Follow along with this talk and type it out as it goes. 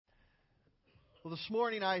Well, this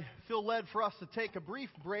morning I feel led for us to take a brief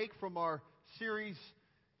break from our series,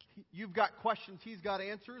 You've Got Questions, He's Got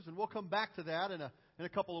Answers, and we'll come back to that in a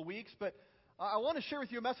couple of weeks. But I want to share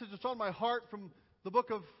with you a message that's on my heart from the book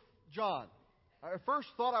of John. I first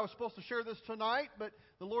thought I was supposed to share this tonight, but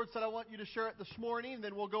the Lord said I want you to share it this morning, and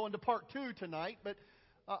then we'll go into part 2 tonight. But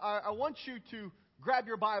I want you to grab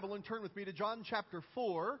your Bible and turn with me to John chapter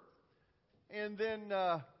 4. And then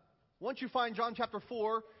once you find John chapter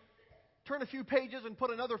 4, turn a few pages and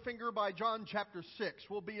put another finger by John chapter 6.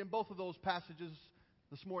 We'll be in both of those passages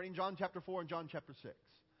this morning, John chapter 4 and John chapter 6.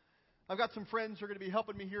 I've got some friends who are going to be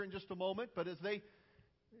helping me here in just a moment, but as they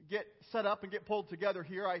get set up and get pulled together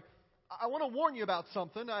here, I want to warn you about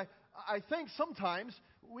something. I think sometimes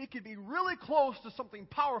we could be really close to something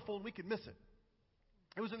powerful and we could miss it.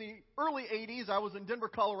 It was in the early 80s. I was in Denver,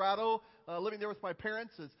 Colorado, living there with my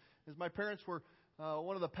parents, as my parents were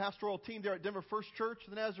one of the pastoral team there at Denver First Church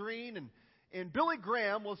of the Nazarene, and Billy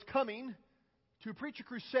Graham was coming to preach a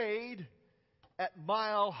crusade at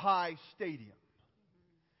Mile High Stadium.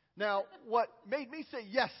 Now, what made me say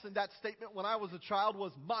yes in that statement when I was a child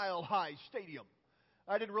was Mile High Stadium.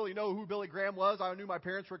 I didn't really know who Billy Graham was. I knew my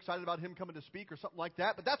parents were excited about him coming to speak or something like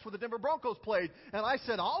that, but that's where the Denver Broncos played. And I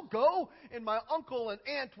said, I'll go. And my uncle and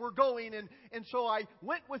aunt were going, and so I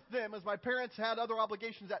went with them as my parents had other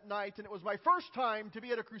obligations that night, and it was my first time to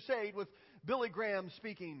be at a crusade with Billy Graham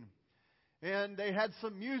speaking. And they had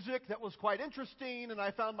some music that was quite interesting, and I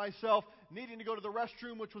found myself needing to go to the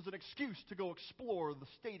restroom, which was an excuse to go explore the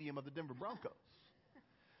stadium of the Denver Broncos.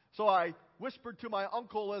 So I whispered to my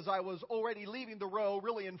uncle as I was already leaving the row,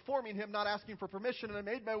 really informing him, not asking for permission, and I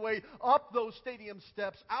made my way up those stadium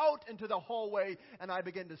steps, out into the hallway, and I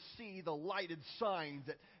began to see the lighted signs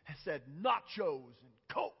that said nachos and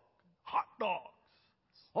Coke, hot dogs.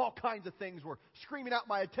 All kinds of things were screaming out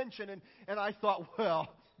my attention, and I thought, well,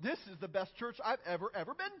 this is the best church I've ever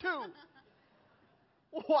been to.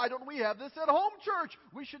 Why don't we have this at home church?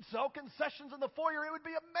 We should sell concessions in the foyer. It would be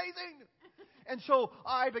amazing. And so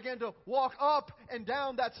I began to walk up and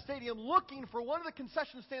down that stadium looking for one of the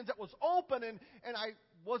concession stands that was open, and I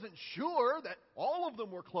wasn't sure that all of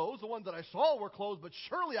them were closed. The ones that I saw were closed, but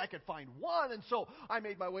surely I could find one. And so I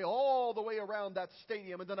made my way all the way around that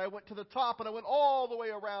stadium, and then I went to the top, and I went all the way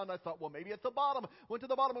around. I thought, well, maybe at the bottom. Went to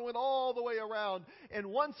the bottom and went all the way around. And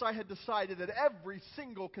once I had decided that every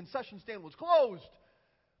single concession stand was closed,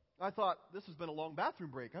 I thought, this has been a long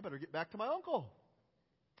bathroom break. I better get back to my uncle.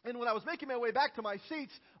 And when I was making my way back to my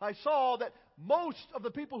seats, I saw that most of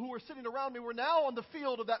the people who were sitting around me were now on the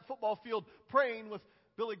field of that football field praying with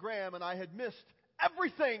Billy Graham, and I had missed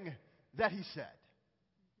everything that he said.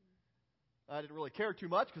 I didn't really care too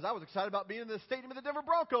much because I was excited about being in the stadium of the Denver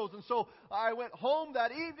Broncos. And so I went home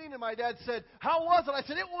that evening, and my dad said, how was it? I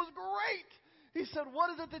said, it was great. He said,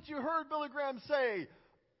 what is it that you heard Billy Graham say?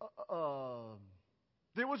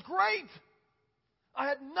 It was great. I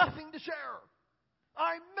had nothing to share.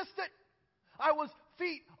 I missed it. I was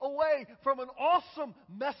feet away from an awesome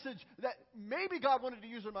message that maybe God wanted to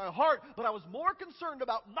use in my heart, but I was more concerned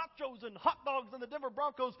about nachos and hot dogs and the Denver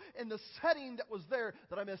Broncos and the setting that was there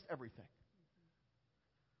that I missed everything.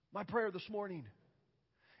 My prayer this morning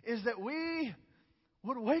is that we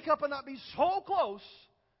would wake up and not be so close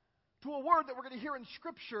to a word that we're going to hear in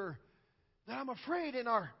Scripture that I'm afraid in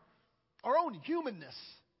our own humanness,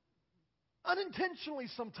 unintentionally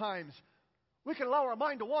sometimes, we can allow our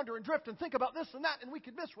mind to wander and drift and think about this and that, and we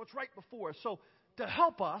can miss what's right before us. So to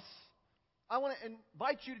help us, I want to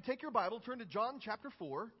invite you to take your Bible, turn to John chapter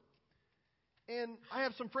 4. And I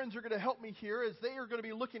have some friends who are going to help me here as they are going to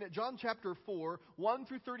be looking at John chapter 4, 1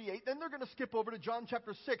 through 38. Then they're going to skip over to John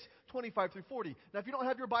chapter 6, 25 through 40. Now, if you don't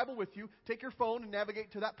have your Bible with you, take your phone and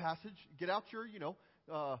navigate to that passage. Get out your,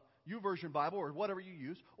 YouVersion Bible or whatever you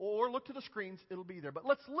use. Or look to the screens. It'll be there. But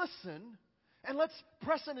let's listen and let's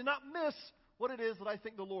press in and not miss what it is that I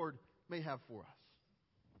think the Lord may have for us.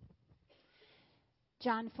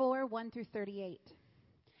 John 4, 1 through 38.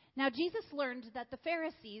 Now Jesus learned that the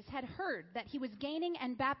Pharisees had heard that he was gaining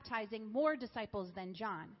and baptizing more disciples than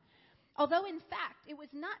John, although in fact it was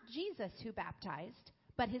not Jesus who baptized,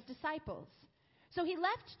 but his disciples. So he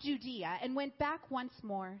left Judea and went back once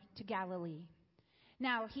more to Galilee.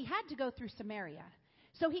 Now he had to go through Samaria.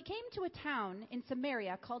 So he came to a town in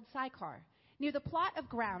Samaria called Sychar, near the plot of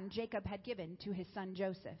ground Jacob had given to his son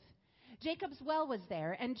Joseph. Jacob's well was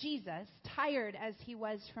there, and Jesus, tired as he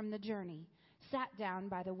was from the journey, sat down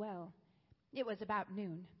by the well. It was about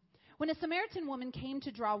noon. When a Samaritan woman came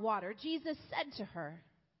to draw water, Jesus said to her,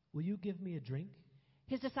 "Will you give me a drink?"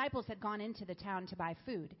 His disciples had gone into the town to buy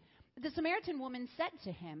food. The Samaritan woman said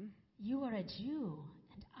to him, "You are a Jew,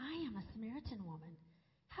 and I am a Samaritan woman.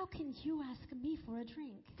 how can you ask me for a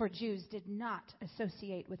drink? For Jews did not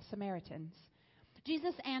associate with Samaritans.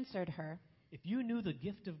 Jesus answered her, If you knew the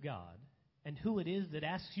gift of God and who it is that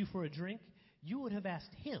asks you for a drink, you would have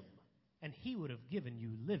asked him, and he would have given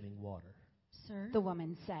you living water. Sir, the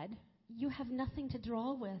woman said. you have nothing to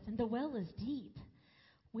draw with, and the well is deep.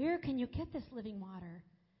 Where can you get this living water?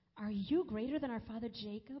 Are you greater than our father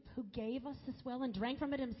Jacob, who gave us this well and drank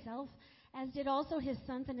from it himself, as did also his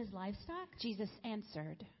sons and his livestock? Jesus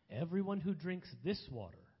answered, Everyone who drinks this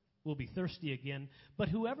water will be thirsty again, but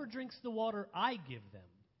whoever drinks the water I give them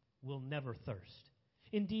will never thirst.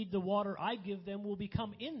 Indeed, the water I give them will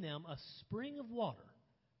become in them a spring of water,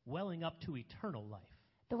 welling up to eternal life.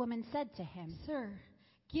 The woman said to him, Sir,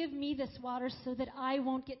 give me this water so that I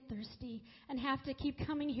won't get thirsty and have to keep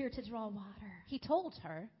coming here to draw water. He told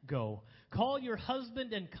her, Go, call your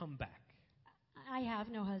husband and come back. I have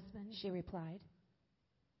no husband. she replied.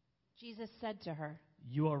 Jesus said to her,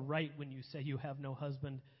 You are right when you say you have no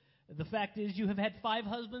husband. The fact is, you have had 5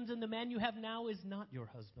 husbands, and the man you have now is not your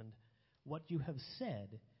husband. What you have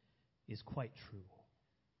said is quite true.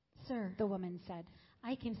 Sir, the woman said,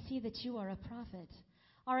 I can see that you are a prophet.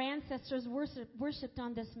 Our ancestors worshipped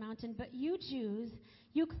on this mountain, but you Jews,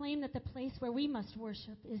 you claim that the place where we must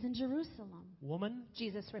worship is in Jerusalem. Woman,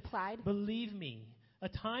 Jesus replied, believe me, a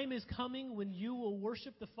time is coming when you will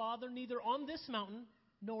worship the Father neither on this mountain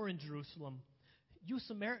nor in Jerusalem. You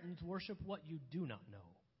Samaritans worship what you do not know.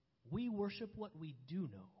 We worship what we do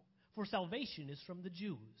know, for salvation is from the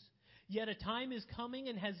Jews. Yet a time is coming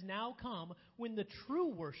and has now come when the true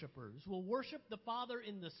worshipers will worship the Father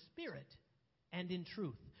in the Spirit and in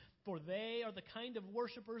truth, for they are the kind of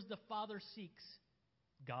worshipers the Father seeks.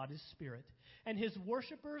 God is Spirit, and his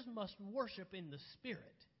worshipers must worship in the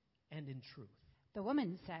Spirit and in truth. The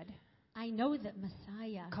woman said, I know that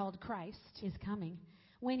Messiah, called Christ, is coming.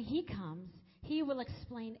 When he comes, he will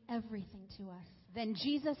explain everything to us. Then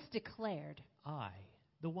Jesus declared, I,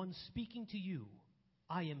 the one speaking to you,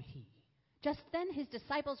 I am he. Just then his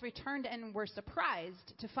disciples returned and were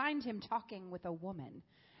surprised to find him talking with a woman.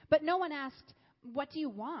 But no one asked, What do you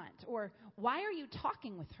want? Or why are you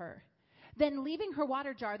talking with her? Then leaving her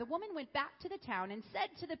water jar, the woman went back to the town and said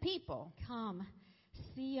to the people, Come,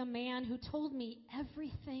 see a man who told me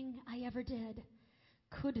everything I ever did.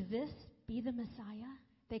 Could this be the Messiah?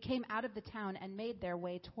 They came out of the town and made their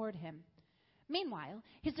way toward him. Meanwhile,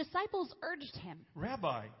 his disciples urged him.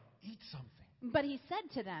 Rabbi, eat something. But he said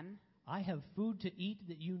to them, I have food to eat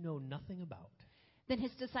that you know nothing about. Then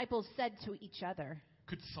his disciples said to each other,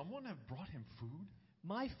 Could someone have brought him food?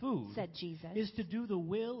 My food, said Jesus, is to do the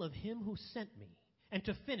will of him who sent me and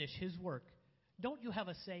to finish his work. Don't you have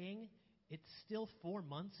a saying, it's still 4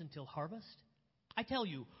 months until harvest? I tell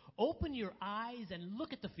you, open your eyes and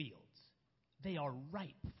look at the fields. They are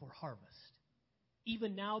ripe for harvest.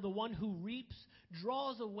 Even now the one who reaps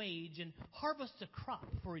draws a wage and harvests a crop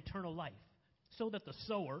for eternal life, so that the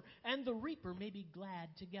sower and the reaper may be glad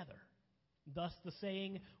together. Thus the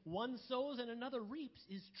saying, one sows and another reaps,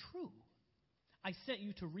 is true. I sent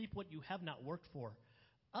you to reap what you have not worked for.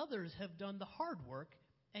 Others have done the hard work,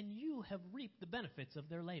 and you have reaped the benefits of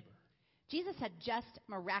their labor. Jesus had just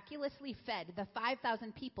miraculously fed the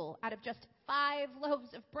 5,000 people out of just 5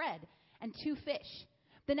 loaves of bread and 2 fish.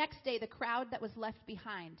 The next day, the crowd that was left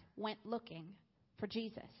behind went looking for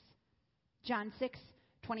Jesus. John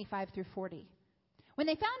 6:25-40. When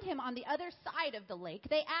they found him on the other side of the lake,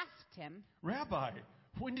 they asked him, Rabbi,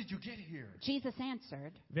 when did you get here? Jesus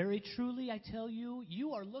answered, Very truly, I tell you,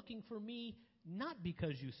 you are looking for me not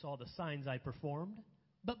because you saw the signs I performed,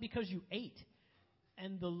 but because you ate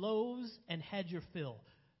and the loaves and had your fill.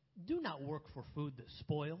 Do not work for food that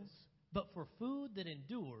spoils, but for food that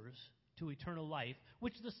endures to eternal life,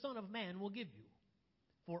 which the Son of Man will give you.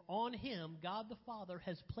 For on him God the Father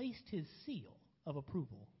has placed his seal of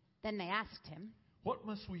approval. Then they asked him, What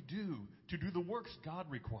must we do to do the works God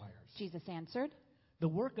requires? Jesus answered, The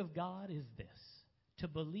work of God is this, to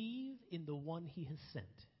believe in the one he has sent.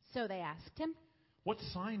 So they asked him, What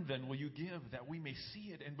sign then will you give that we may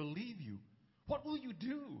see it and believe you? What will you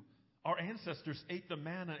do? Our ancestors ate the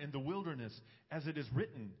manna in the wilderness, as it is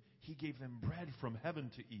written, He gave them bread from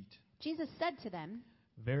heaven to eat. Jesus said to them,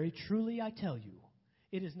 Very truly I tell you,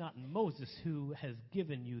 it is not Moses who has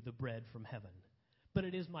given you the bread from heaven, but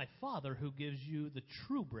it is my Father who gives you the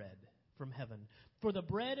true bread from heaven. For the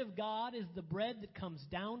bread of God is the bread that comes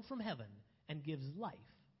down from heaven and gives life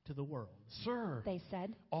to the world. Sir, they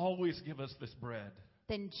said. Always give us this bread.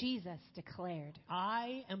 Then Jesus declared,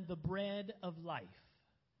 I am the bread of life.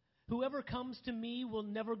 Whoever comes to me will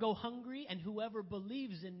never go hungry, and whoever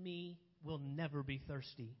believes in me will never be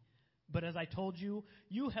thirsty. But as I told you,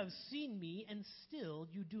 you have seen me, and still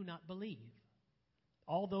you do not believe.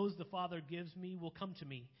 All those the Father gives me will come to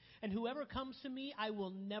me, and whoever comes to me I will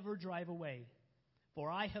never drive away. For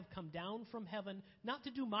I have come down from heaven not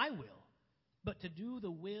to do my will, but to do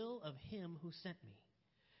the will of him who sent me.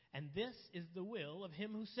 And this is the will of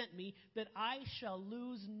him who sent me, that I shall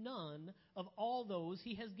lose none of all those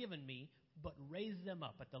he has given me, but raise them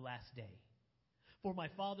up at the last day. For my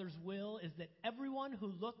Father's will is that everyone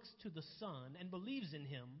who looks to the Son and believes in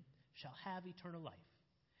him shall have eternal life,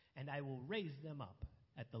 and I will raise them up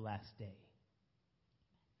at the last day.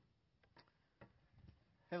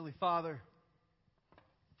 Heavenly Father,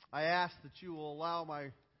 I ask that you will allow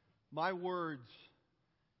my words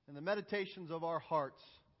and the meditations of our hearts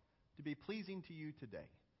to be pleasing to you today.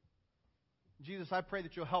 Jesus, I pray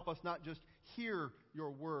that you'll help us not just hear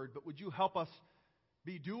your word, but would you help us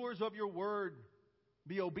be doers of your word,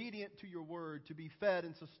 be obedient to your word, to be fed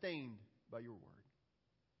and sustained by your word.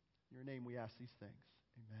 In your name we ask these things.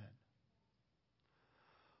 Amen.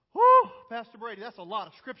 Whew, Pastor Brady, that's a lot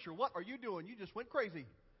of scripture. What are you doing? You just went crazy.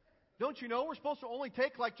 Don't you know we're supposed to only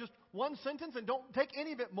take like just one sentence and don't take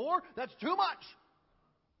any of it more? That's too much.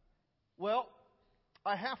 Well,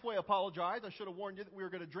 I halfway apologize. I should have warned you that we were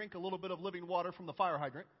going to drink a little bit of living water from the fire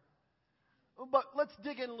hydrant. But let's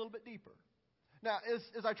dig in a little bit deeper. Now,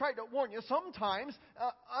 as I tried to warn you, sometimes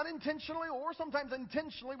unintentionally or sometimes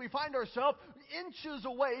intentionally, we find ourselves inches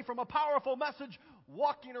away from a powerful message,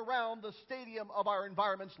 walking around the stadium of our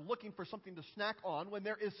environments looking for something to snack on when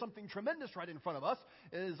there is something tremendous right in front of us,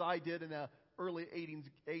 as I did in an early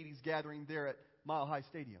 80s gathering there at Mile High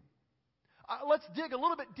Stadium. Let's dig a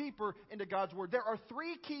little bit deeper into God's Word. There are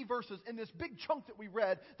 3 key verses in this big chunk that we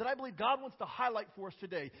read that I believe God wants to highlight for us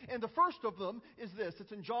today. And the first of them is this.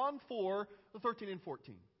 It's in John 4, 13 and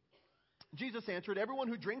 14. Jesus answered, "Everyone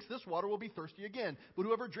who drinks this water will be thirsty again, but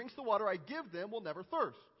whoever drinks the water I give them will never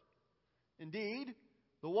thirst. Indeed,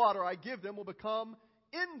 the water I give them will become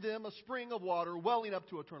in them a spring of water welling up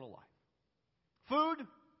to eternal life." Food,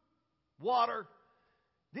 water,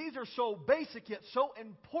 these are so basic yet so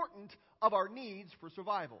important of our needs for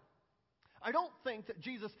survival. I don't think that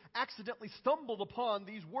Jesus accidentally stumbled upon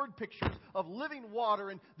these word pictures of living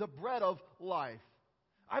water and the bread of life.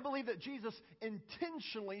 I believe that Jesus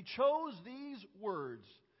intentionally chose these words,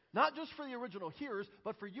 not just for the original hearers,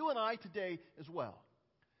 but for you and I today as well.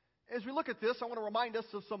 As we look at this, I want to remind us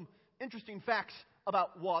of some interesting facts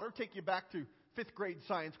about water. Take you back to 5th grade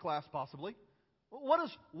science class, possibly. What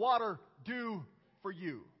does water do for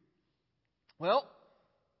you? Well,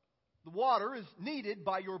 the water is needed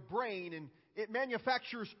by your brain, and it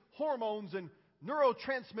manufactures hormones and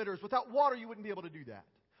neurotransmitters. Without water, you wouldn't be able to do that.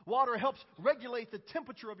 Water helps regulate the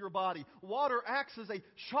temperature of your body. Water acts as a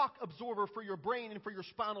shock absorber for your brain and for your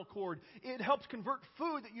spinal cord. It helps convert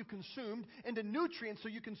food that you consumed into nutrients so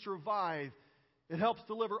you can survive. It helps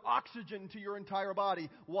deliver oxygen to your entire body.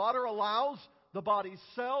 Water allows the body's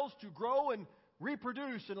cells to grow and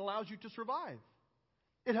reproduce and allows you to survive.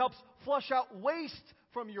 It helps flush out waste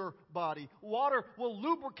from your body. Water will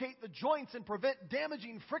lubricate the joints and prevent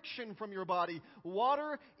damaging friction from your body.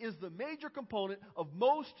 Water is the major component of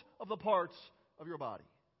most of the parts of your body.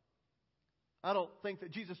 I don't think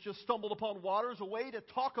that Jesus just stumbled upon water as a way to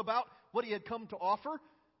talk about what he had come to offer.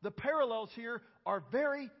 The parallels here are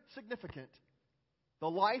very significant.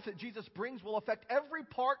 The life that Jesus brings will affect every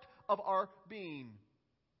part of our being.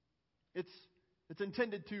 It's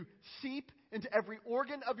intended to seep into every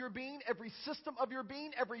organ of your being, every system of your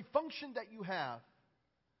being, every function that you have.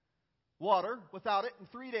 Water, without it, in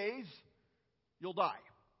 3 days, you'll die.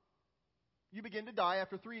 You begin to die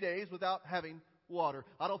after 3 days without having water.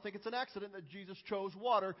 I don't think it's an accident that Jesus chose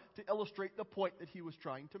water to illustrate the point that he was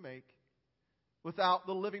trying to make. Without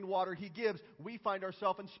the living water he gives, we find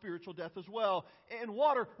ourselves in spiritual death as well. And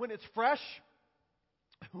water, when it's fresh,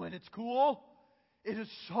 when it's cool, it is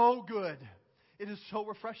so good. It is so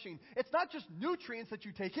refreshing. It's not just nutrients that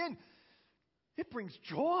you take in. It brings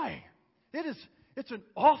joy. It's an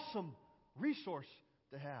awesome resource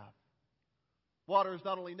to have. Water is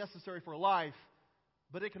not only necessary for life,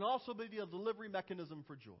 but it can also be the delivery mechanism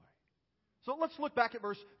for joy. So let's look back at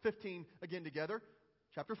verse 15 again together.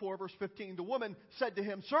 Chapter 4, verse 15. The woman said to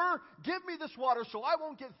him, "Sir, give me this water so I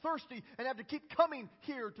won't get thirsty and have to keep coming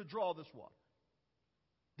here to draw this water."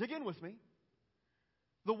 Dig in with me.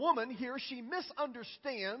 The woman here, she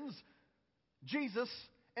misunderstands Jesus,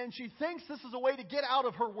 and she thinks this is a way to get out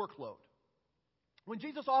of her workload. When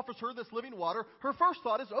Jesus offers her this living water, her first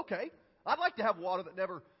thought is, okay, I'd like to have water that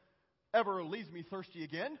never, ever leaves me thirsty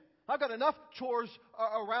again. I've got enough chores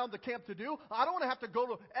around the camp to do. I don't want to have to go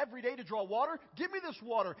to every day to draw water. Give me this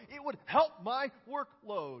water. It would help my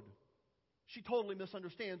workload. she totally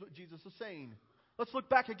misunderstands what Jesus is saying. Let's look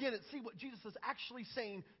back again and see what Jesus is actually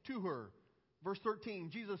saying to her. Verse 13,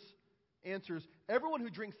 Jesus answers, everyone who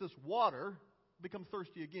drinks this water becomes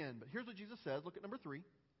thirsty again. But here's what Jesus says. Look at number 3.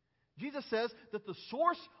 Jesus says that the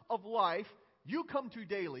source of life you come to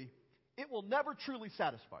daily, it will never truly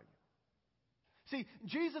satisfy you. See,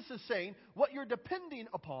 Jesus is saying what you're depending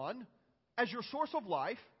upon as your source of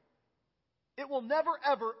life, it will never,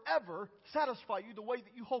 ever, ever satisfy you the way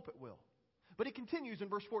that you hope it will. But he continues in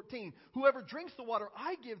verse 14, whoever drinks the water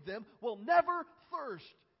I give them will never thirst.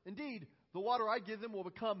 Indeed, the water I give them will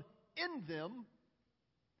become in them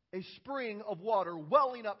a spring of water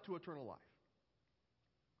welling up to eternal life.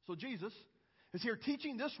 So Jesus is here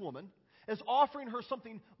teaching this woman, is offering her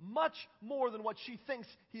something much more than what she thinks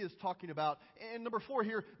he is talking about. And number 4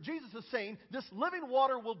 here, Jesus is saying this living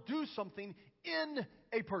water will do something in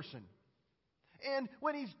a person. And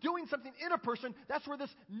when he's doing something in a person, that's where this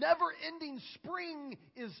never-ending spring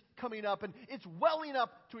is coming up, and it's welling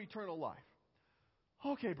up to eternal life.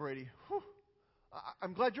 Okay, Brady,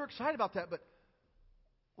 I'm glad you're excited about that, but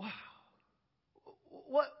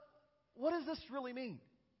what does this really mean?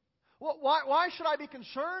 Why should I be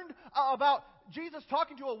concerned about Jesus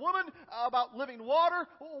talking to a woman about living water?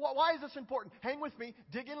 Why is this important? Hang with me.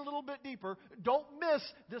 Dig in a little bit deeper. Don't miss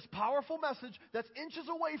this powerful message that's inches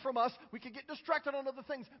away from us. We can get distracted on other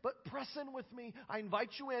things, but press in with me. I invite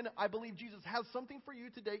you in. I believe Jesus has something for you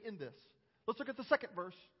today in this. Let's look at the second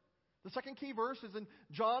verse. The second key verse is in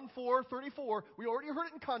John 4:34. We already heard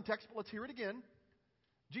it in context, but let's hear it again.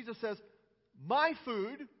 Jesus says, my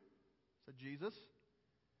food, said Jesus,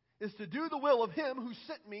 is to do the will of him who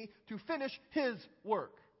sent me to finish his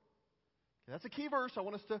work. Okay, that's a key verse I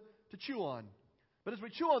want us to chew on. But as we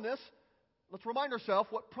chew on this, let's remind ourselves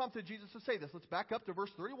what prompted Jesus to say this. Let's back up to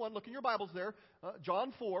verse 31. Look in your Bibles there.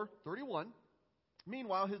 John 4:31.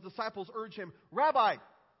 Meanwhile, his disciples urged him, Rabbi,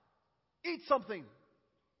 eat something.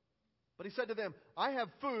 But he said to them, I have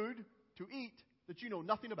food to eat that you know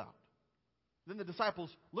nothing about. Then the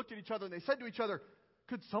disciples looked at each other and they said to each other,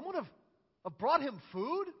 could someone have brought him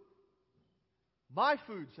food? My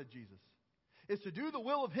food, said Jesus, is to do the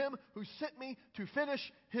will of him who sent me to finish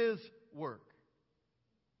his work.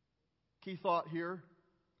 Key thought here.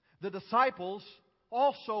 The disciples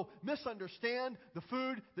also misunderstand the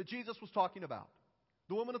food that Jesus was talking about.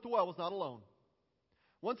 The woman at the well was not alone.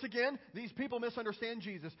 Once again, these people misunderstand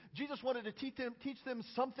Jesus. Jesus wanted to teach them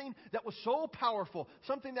something that was so powerful,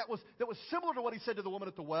 something that was similar to what he said to the woman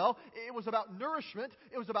at the well. It was about nourishment.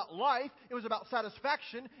 It was about life. It was about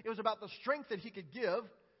satisfaction. It was about the strength that he could give.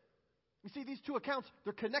 You see, these two accounts,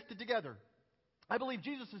 they're connected together. I believe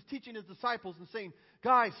Jesus is teaching his disciples and saying,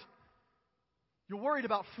 guys, you're worried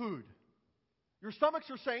about food. Your stomachs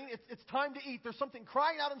are saying it's time to eat. There's something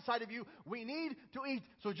crying out inside of you. We need to eat.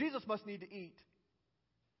 So Jesus must need to eat.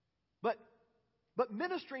 But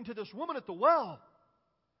ministering to this woman at the well,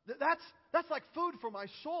 that's like food for my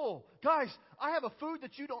soul. Guys, I have a food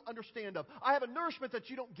that you don't understand of. I have a nourishment that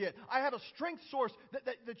you don't get. I have a strength source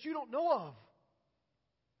that you don't know of.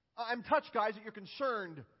 I'm touched, guys, that you're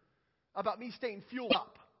concerned about me staying fueled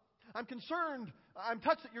up. I'm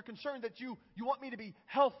touched that you're concerned that you want me to be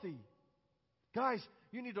healthy. Guys,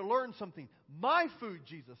 you need to learn something. My food,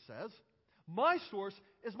 Jesus says, my source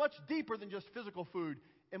is much deeper than just physical food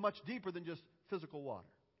and much deeper than just physical water.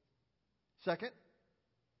 Second,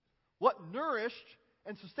 what nourished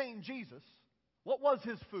and sustained Jesus, what was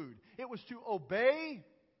his food? It was to obey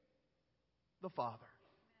the Father.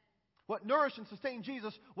 What nourished and sustained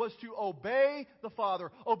Jesus was to obey the Father.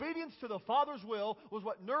 Obedience to the Father's will was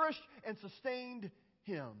what nourished and sustained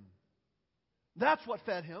him. That's what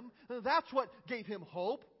fed him. That's what gave him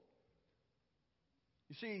hope.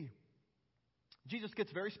 You see, Jesus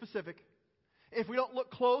gets very specific. If we don't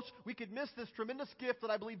look close, we could miss this tremendous gift that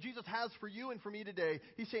I believe Jesus has for you and for me today.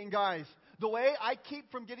 He's saying, guys, the way I keep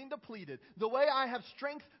from getting depleted, the way I have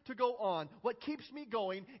strength to go on, what keeps me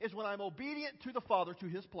going is when I'm obedient to the Father, to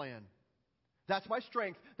his plan. That's my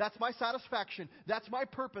strength. That's my satisfaction. That's my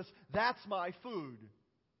purpose. That's my food.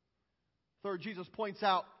 Third, Jesus points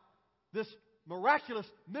out this miraculous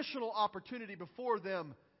missional opportunity before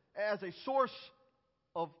them as a source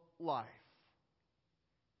of life.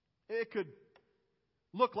 It could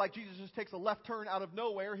look like Jesus just takes a left turn out of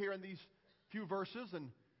nowhere here in these few verses, in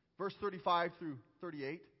verse 35 through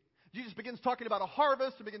 38. Jesus begins talking about a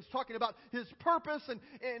harvest and begins talking about his purpose, and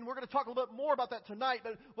we're going to talk a little bit more about that tonight.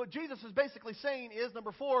 But what Jesus is basically saying is,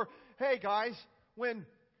 number 4, hey guys, when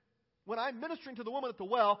when I'm ministering to the woman at the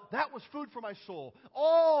well, that was food for my soul.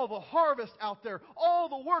 All the harvest out there, all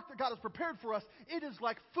the work that God has prepared for us, it is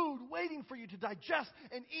like food waiting for you to digest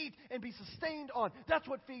and eat and be sustained on. That's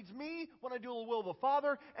what feeds me when I do the will of the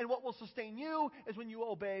Father, and what will sustain you is when you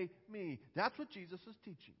obey me. That's what Jesus is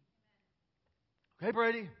teaching. Okay,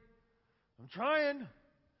 Brady, I'm trying.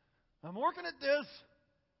 I'm working at this.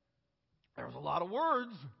 There's a lot of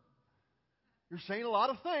words. You're saying a lot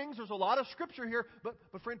of things. There's a lot of scripture here.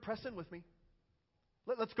 But friend, press in with me.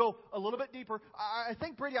 Let's go a little bit deeper. I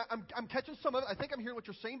think, Brady, I'm catching some of it. I think I'm hearing what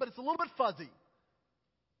you're saying, but it's a little bit fuzzy.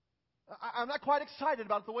 I'm not quite excited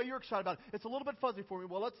about it the way you're excited about it. It's a little bit fuzzy for me.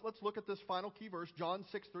 Well, let's look at this final key verse, John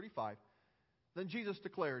 6:35. Then Jesus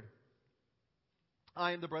declared,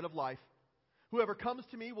 I am the bread of life. Whoever comes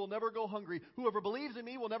to me will never go hungry. Whoever believes in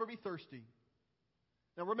me will never be thirsty.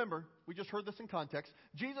 Now remember, we just heard this in context.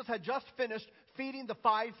 Jesus had just finished feeding the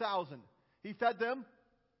 5,000. He fed them,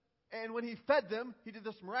 and when He fed them, He did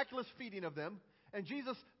this miraculous feeding of them. And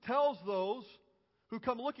Jesus tells those who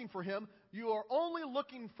come looking for Him, you are only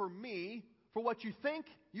looking for me for what you think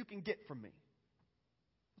you can get from me.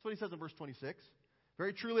 That's what He says in verse 26.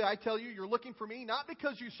 Very truly, I tell you, you're looking for me not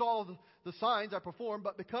because you saw the signs I performed,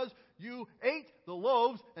 but because you ate the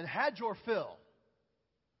loaves and had your fill.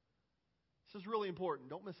 This is really important.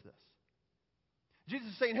 Don't miss this. Jesus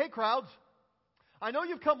is saying, hey, crowds, I know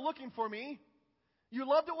you've come looking for me. You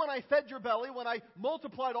loved it when I fed your belly, when I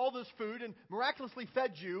multiplied all this food and miraculously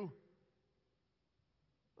fed you.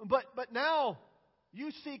 But now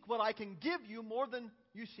you seek what I can give you more than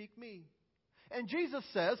you seek me. And Jesus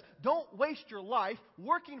says, don't waste your life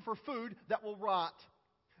working for food that will rot,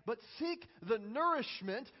 but seek the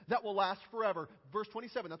nourishment that will last forever. Verse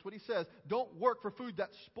 27, that's what He says. Don't work for food that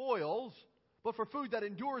spoils, but for food that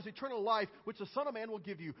endures eternal life, which the Son of Man will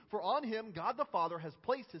give you. For on Him, God the Father has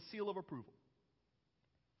placed His seal of approval.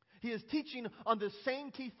 He is teaching on this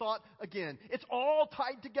same key thought again. It's all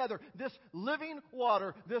tied together. This living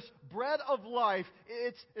water, this bread of life,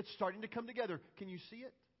 it's starting to come together. Can you see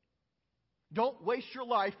it? Don't waste your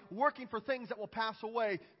life working for things that will pass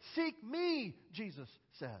away. Seek me, Jesus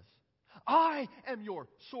says. I am your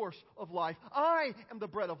source of life. I am the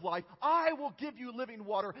bread of life. I will give you living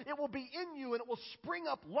water. It will be in you and it will spring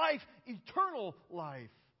up life, eternal life.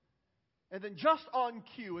 And then just on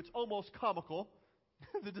cue, it's almost comical,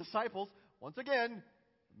 the disciples, once again,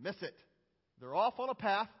 miss it. They're off on a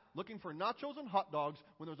path looking for nachos and hot dogs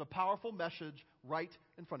when there's a powerful message right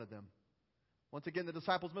in front of them. Once again, the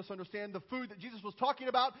disciples misunderstand the food that Jesus was talking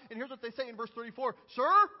about. And here's what they say in verse 34. Sir,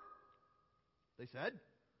 they said,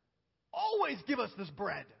 always give us this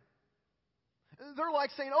bread. They're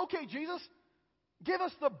like saying, okay, Jesus, give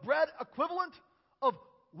us the bread equivalent of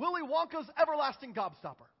Willy Wonka's everlasting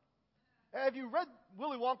gobstopper. Have you read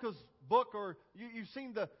Willy Wonka's book, or you've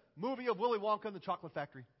seen the movie of Willy Wonka and the Chocolate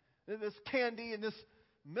Factory? This candy and this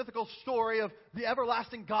mythical story of the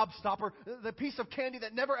everlasting gobstopper, the piece of candy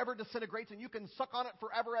that never ever disintegrates, and you can suck on it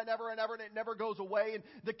forever and ever and ever, and it never goes away. And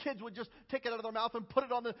the kids would just take it out of their mouth and put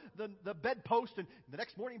it on the bedpost, and the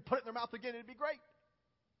next morning put it in their mouth again. It'd be great.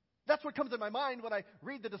 That's what comes in my mind when I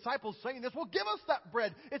read the disciples saying this. Well, give us that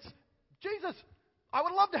bread. It's Jesus. I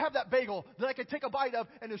would love to have that bagel that I could take a bite of,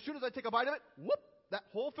 and as soon as I take a bite of it, whoop, that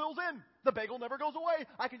hole fills in. The bagel never goes away.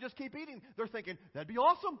 I can just keep eating. They're thinking, that'd be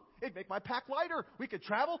awesome. It'd make my pack lighter. We could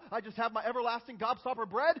travel. I just have my everlasting gobstopper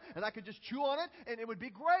bread, and I could just chew on it, and it would be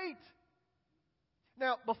great.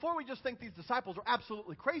 Now, before we just think these disciples are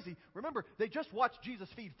absolutely crazy, remember, they just watched Jesus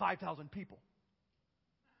feed 5,000 people.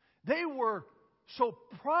 They were so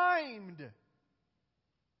primed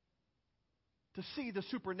to see the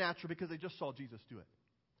supernatural because they just saw Jesus do it.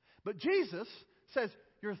 But Jesus says,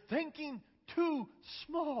 you're thinking too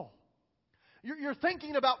small. You're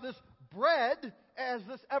thinking about this bread as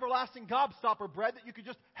this everlasting gobstopper bread that you could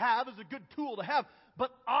just have as a good tool to have.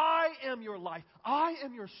 But I am your life. I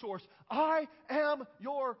am your source. I am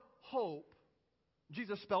your hope.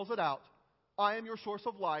 Jesus spells it out. I am your source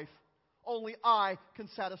of life. Only I can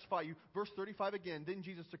satisfy you. Verse 35 again. Then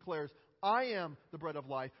Jesus declares, I am the bread of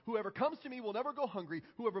life. Whoever comes to me will never go hungry.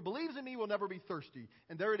 Whoever believes in me will never be thirsty.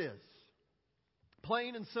 And there it is.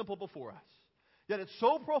 Plain and simple before us. Yet it's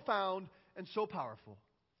so profound and so powerful.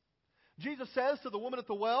 Jesus says to the woman at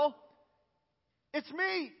the well, it's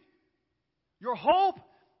me. Your hope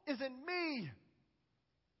is in me.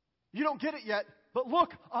 You don't get it yet, but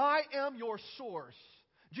look, I am your source.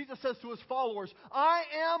 Jesus says to His followers, I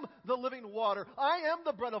am the living water. I am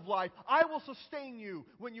the bread of life. I will sustain you.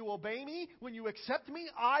 When you obey me, when you accept me,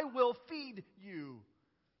 I will feed you.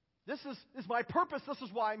 This is my purpose. This is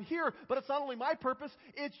why I'm here. But it's not only my purpose,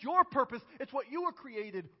 it's your purpose. It's what you were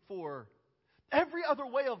created for. Every other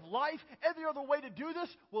way of life, every other way to do this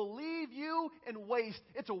will leave you in waste.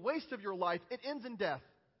 It's a waste of your life. It ends in death.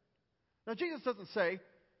 Now, Jesus doesn't say,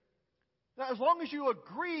 now, as long as you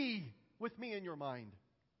agree with me in your mind,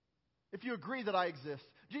 if you agree that I exist.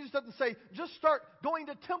 Jesus doesn't say, just start going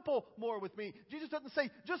to temple more with me. Jesus doesn't say,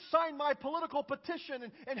 just sign my political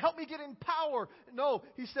petition and help me get in power. No,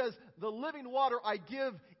 he says, the living water I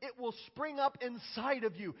give, it will spring up inside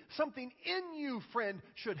of you. Something in you, friend,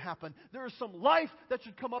 should happen. There is some life that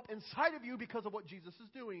should come up inside of you because of what Jesus is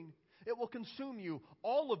doing. It will consume you,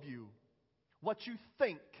 all of you. What you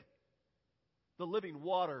think, the living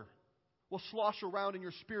water will slosh around in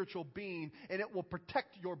your spiritual being, and it will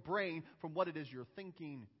protect your brain from what it is you're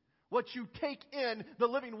thinking. What you take in, the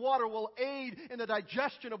living water will aid in the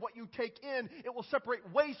digestion of what you take in. It will separate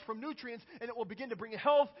waste from nutrients, and it will begin to bring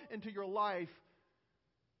health into your life.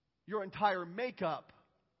 Your entire makeup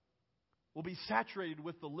will be saturated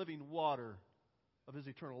with the living water of His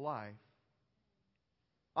eternal life.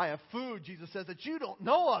 I have food, Jesus says, that you don't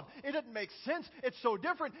know of. It doesn't make sense. It's so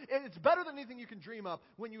different. It's better than anything you can dream of.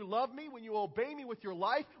 When you love me, when you obey me with your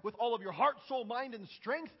life, with all of your heart, soul, mind, and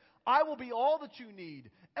strength, I will be all that you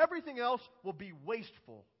need. Everything else will be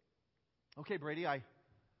wasteful. Okay, Brady,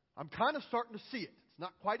 I'm kind of starting to see it. It's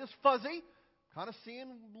not quite as fuzzy. Kind of seeing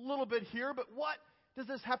a little bit here, but what does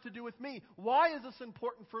this have to do with me? Why is this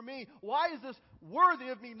important for me? Why is this worthy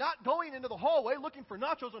of me not going into the hallway looking for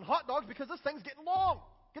nachos and hot dogs because this thing's getting long?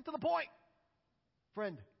 Get to the point.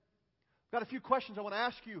 Friend, I've got a few questions I want to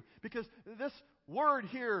ask you, because this word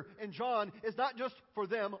here in John is not just for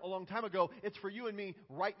them a long time ago. It's for you and me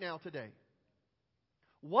right now today.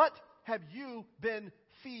 What have you been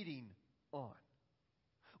feeding on?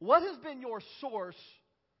 What has been your source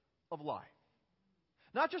of life?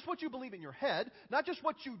 Not just what you believe in your head, not just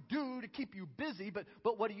what you do to keep you busy, but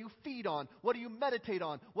what do you feed on? What do you meditate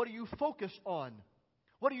on? What do you focus on?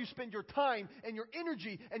 What do you spend your time and your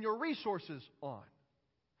energy and your resources on?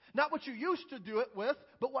 Not what you used to do it with,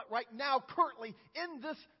 but what right now, currently, in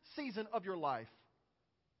this season of your life.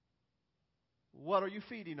 What are you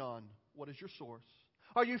feeding on? What is your source?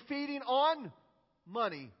 Are you feeding on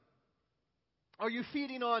money? Are you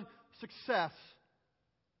feeding on success?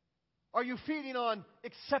 Are you feeding on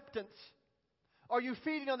acceptance? Are you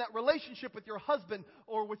feeding on that relationship with your husband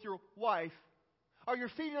or with your wife? Are you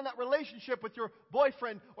feeding on that relationship with your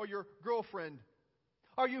boyfriend or your girlfriend?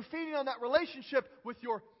 Are you feeding on that relationship with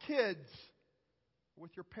your kids,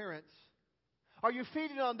 with your parents? Are you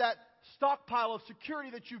feeding on that stockpile of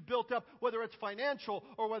security that you've built up, whether it's financial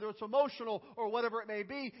or whether it's emotional or whatever it may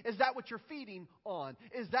be? Is that what you're feeding on?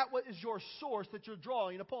 Is that what is your source that you're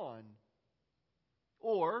drawing upon?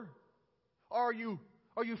 Or are you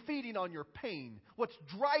feeding on your pain? What's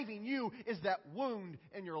driving you is that wound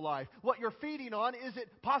in your life. What you're feeding on, is it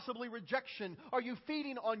possibly rejection? Are you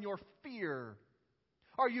feeding on your fear?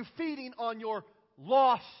 Are you feeding on your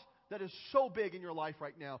loss that is so big in your life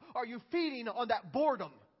right now? Are you feeding on that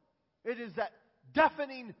boredom? It is that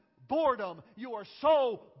deafening boredom. You are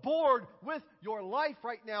so bored with your life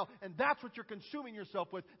right now, and that's what you're consuming yourself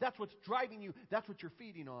with. That's what's driving you. That's what you're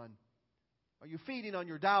feeding on. Are you feeding on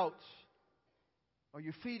your doubts? Are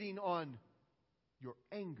you feeding on your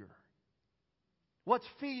anger? What's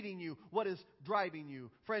feeding you? What is driving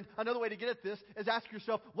you? Friend, another way to get at this is ask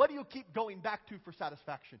yourself, what do you keep going back to for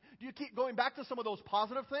satisfaction? Do you keep going back to some of those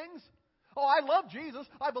positive things? Oh, I love Jesus.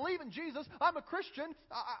 I believe in Jesus. I'm a Christian.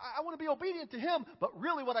 I want to be obedient to Him. But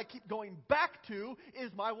really what I keep going back to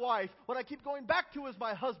is my wife. What I keep going back to is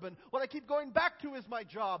my husband. What I keep going back to is my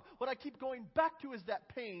job. What I keep going back to is that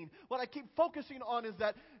pain. What I keep focusing on is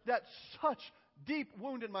that such deep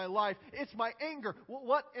wound in my life. It's my anger.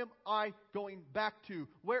 What am I going back to?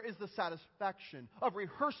 Where is the satisfaction of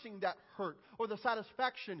rehearsing that hurt, or the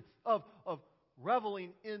satisfaction of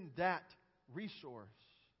reveling in that resource?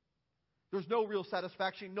 There's no real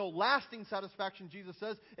satisfaction, no lasting satisfaction, Jesus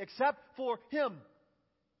says, except for Him.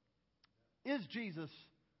 Is Jesus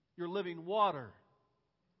your living water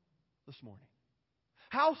this morning?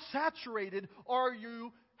 How saturated are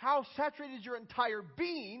you? How saturated is your entire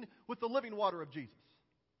being with the living water of Jesus?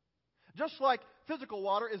 Just like physical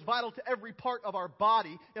water is vital to every part of our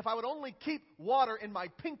body, if I would only keep water in my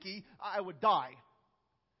pinky, I would die.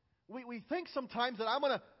 We think sometimes that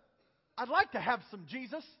I'd like to have some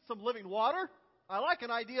Jesus, some living water. I like an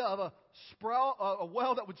idea of a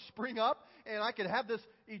well that would spring up, and I could have this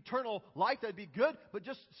eternal life. That'd be good, but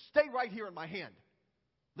just stay right here in my hand.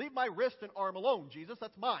 Leave my wrist and arm alone, Jesus.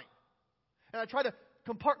 That's mine. And I try to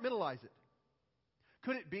compartmentalize it.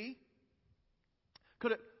 Could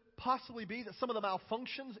it possibly be that some of the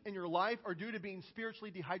malfunctions in your life are due to being spiritually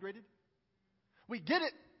dehydrated? We get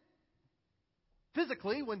it.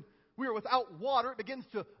 Physically, when we are without water, it begins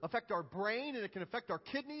to affect our brain, and it can affect our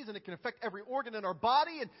kidneys, and it can affect every organ in our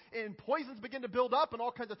body, and poisons begin to build up, and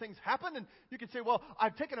all kinds of things happen. And you can say, well,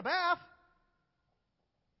 I've taken a bath.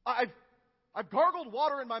 I've gargled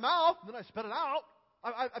water in my mouth, and then I spit it out.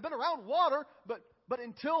 I've been around water, but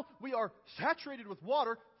until we are saturated with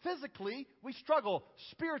water, physically, we struggle.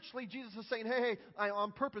 Spiritually, Jesus is saying, hey, I am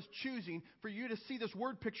on purpose choosing for you to see this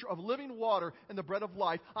word picture of living water and the bread of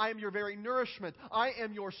life. I am your very nourishment. I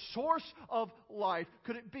am your source of life.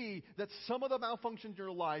 Could it be that some of the malfunctions in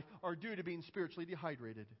your life are due to being spiritually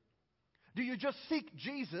dehydrated? Do you just seek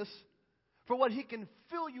Jesus for what He can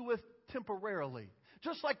fill you with temporarily?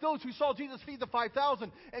 Just like those who saw Jesus feed the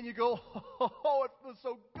 5,000, and you go, oh, it was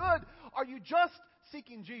so good. Are you just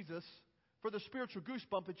seeking Jesus for the spiritual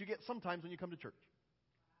goosebump that you get sometimes when you come to church?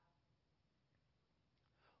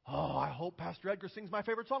 Oh, I hope Pastor Edgar sings my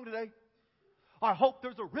favorite song today. I hope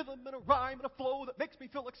there's a rhythm and a rhyme and a flow that makes me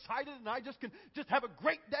feel excited, and I can have a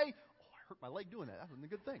great day. Oh, I hurt my leg doing that. That wasn't a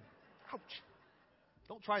good thing. Ouch.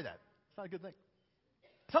 Don't try that. It's not a good thing.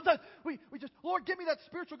 Sometimes we just, Lord, give me that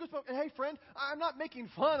spiritual goosebump. And hey, friend, I'm not making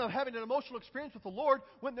fun of having an emotional experience with the Lord.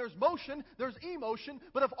 When there's motion, there's emotion.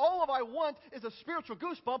 But if all of I want is a spiritual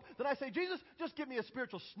goosebump, then I say, Jesus, just give me a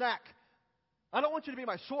spiritual snack. I don't want you to be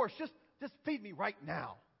my source. Just feed me right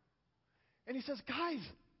now. And He says, guys,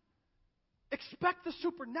 expect the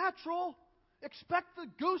supernatural. Expect the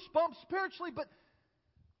goosebumps spiritually.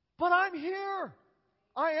 But I'm here.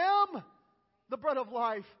 I am the bread of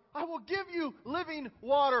life. I will give you living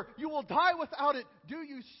water. You will die without it. Do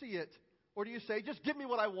you see it? Or do you say, just give me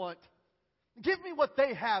what I want? Give me what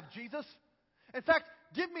they have, Jesus. In fact,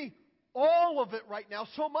 give me all of it right now.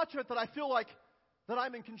 So much of it that I feel like that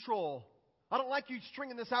I'm in control. I don't like you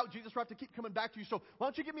stringing this out, Jesus. I have to keep coming back to you. So why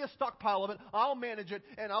don't you give me a stockpile of it? I'll manage it,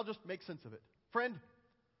 and I'll just make sense of it. Friend,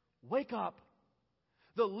 wake up.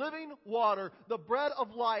 The living water, the bread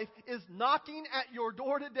of life, is knocking at your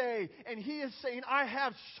door today. And He is saying, I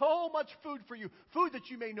have so much food for you. Food that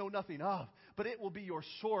you may know nothing of. But it will be your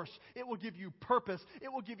source. It will give you purpose.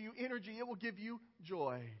 It will give you energy. It will give you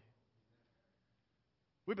joy.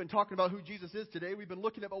 We've been talking about who Jesus is today. We've been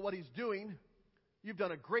looking at what He's doing. You've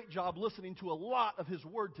done a great job listening to a lot of His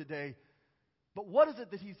Word today. But what is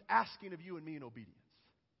it that He's asking of you and me in obedience?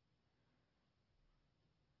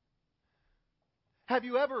 Have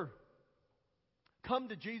you ever come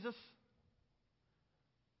to Jesus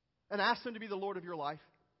and asked Him to be the Lord of your life?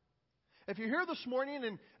 If you're here this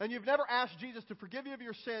morning and you've never asked Jesus to forgive you of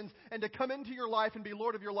your sins and to come into your life and be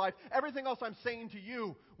Lord of your life, everything else I'm saying to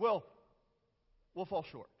you will fall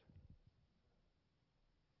short.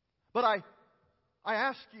 But I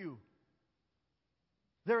ask you,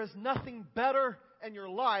 there is nothing better in your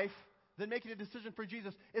life than making a decision for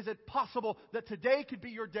Jesus. Is it possible that today could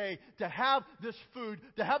be your day to have this food,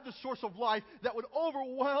 to have the source of life that would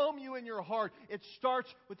overwhelm you in your heart? It starts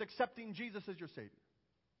with accepting Jesus as your Savior.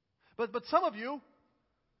 But some of you,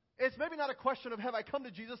 it's maybe not a question of have I come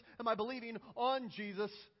to Jesus, am I believing on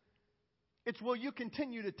Jesus? It's will you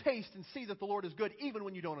continue to taste and see that the Lord is good even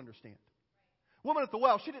when you don't understand. Woman at the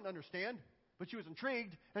well, she didn't understand, but she was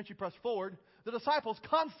intrigued and she pressed forward. The disciples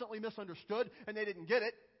constantly misunderstood and they didn't get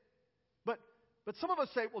it. But some of us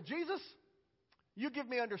say, well, Jesus, you give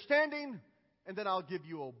me understanding, and then I'll give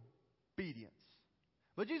you obedience.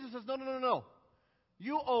 But Jesus says, no.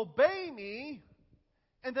 You obey me,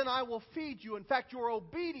 and then I will feed you. In fact, your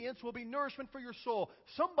obedience will be nourishment for your soul.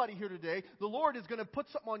 Somebody here today, the Lord is going to put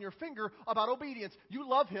something on your finger about obedience. You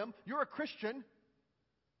love Him. You're a Christian.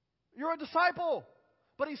 You're a disciple.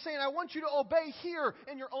 But He's saying, I want you to obey here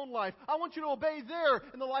in your own life. I want you to obey there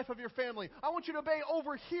in the life of your family. I want you to obey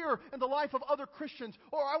over here in the life of other Christians.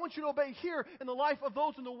 Or I want you to obey here in the life of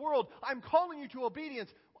those in the world. I'm calling you to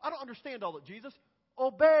obedience. I don't understand all that, Jesus.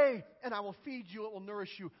 Obey, and I will feed you. It will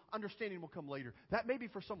nourish you. Understanding will come later. That may be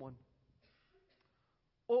for someone.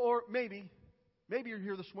 Or maybe you're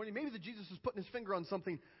here this morning. Maybe that Jesus is putting His finger on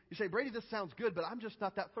something. You say, Brady, this sounds good, but I'm just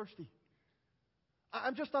not that thirsty.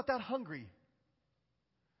 I'm just not that hungry.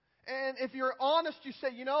 And if you're honest, you say,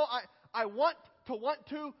 I want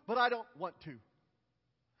to, but I don't want to.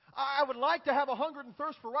 I would like to have a hunger and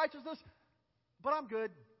thirst for righteousness, but I'm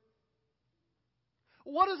good.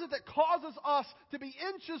 What is it that causes us to be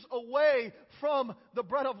inches away from the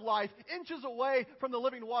bread of life, inches away from the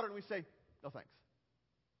living water, and we say, no thanks?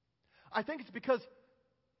 I think it's because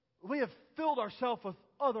we have filled ourselves with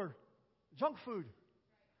other junk food.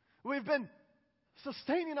 We've been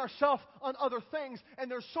sustaining ourselves on other things,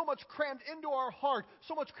 and there's so much crammed into our heart,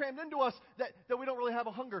 so much crammed into us that we don't really have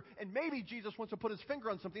a hunger. And maybe Jesus wants to put His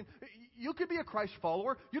finger on something. You could be a Christ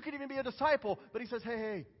follower. You could even be a disciple. But He says,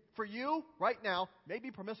 hey, for you right now may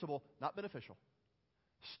be permissible, not beneficial.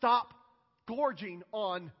 Stop gorging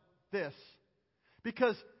on this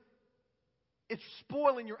because it's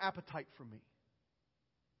spoiling your appetite for me.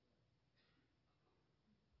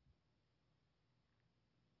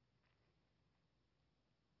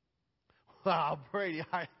 Wow, Brady,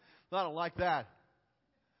 I don't like that.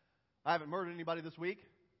 I haven't murdered anybody this week.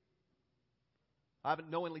 I haven't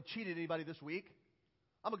knowingly cheated anybody this week.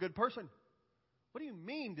 I'm a good person. What do you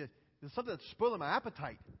mean? There's something that's spoiling my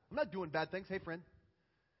appetite. I'm not doing bad things. Hey, friend.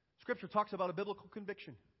 Scripture talks about a biblical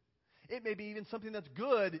conviction. It may be even something that's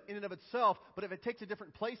good in and of itself, but if it takes a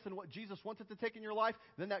different place than what Jesus wants it to take in your life,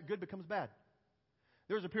 then that good becomes bad.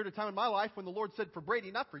 There was a period of time in my life when the Lord said for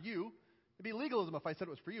Brady, not for you. It'd be legalism if I said it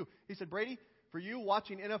was for you. He said, Brady, for you,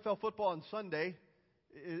 watching NFL football on Sunday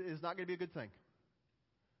is not going to be a good thing.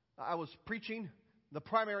 I was preaching the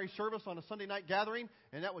primary service on a Sunday night gathering,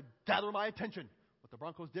 and that would gather my attention, what the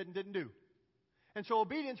Broncos did and didn't do. And so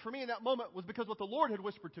obedience for me in that moment was because what the Lord had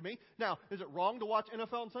whispered to me. Now, is it wrong to watch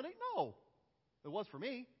NFL on Sunday? No. It was for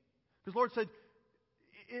me. Because the Lord said,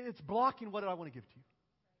 it's blocking what I want to give to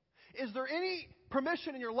you. Is there any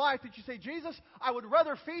permission in your life that you say, Jesus, I would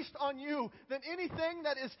rather feast on you than anything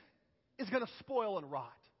that is going to spoil and rot?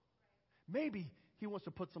 Maybe He wants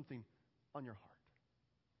to put something on your heart.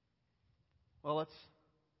 Well,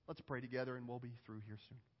 let's pray together and we'll be through here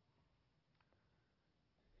soon.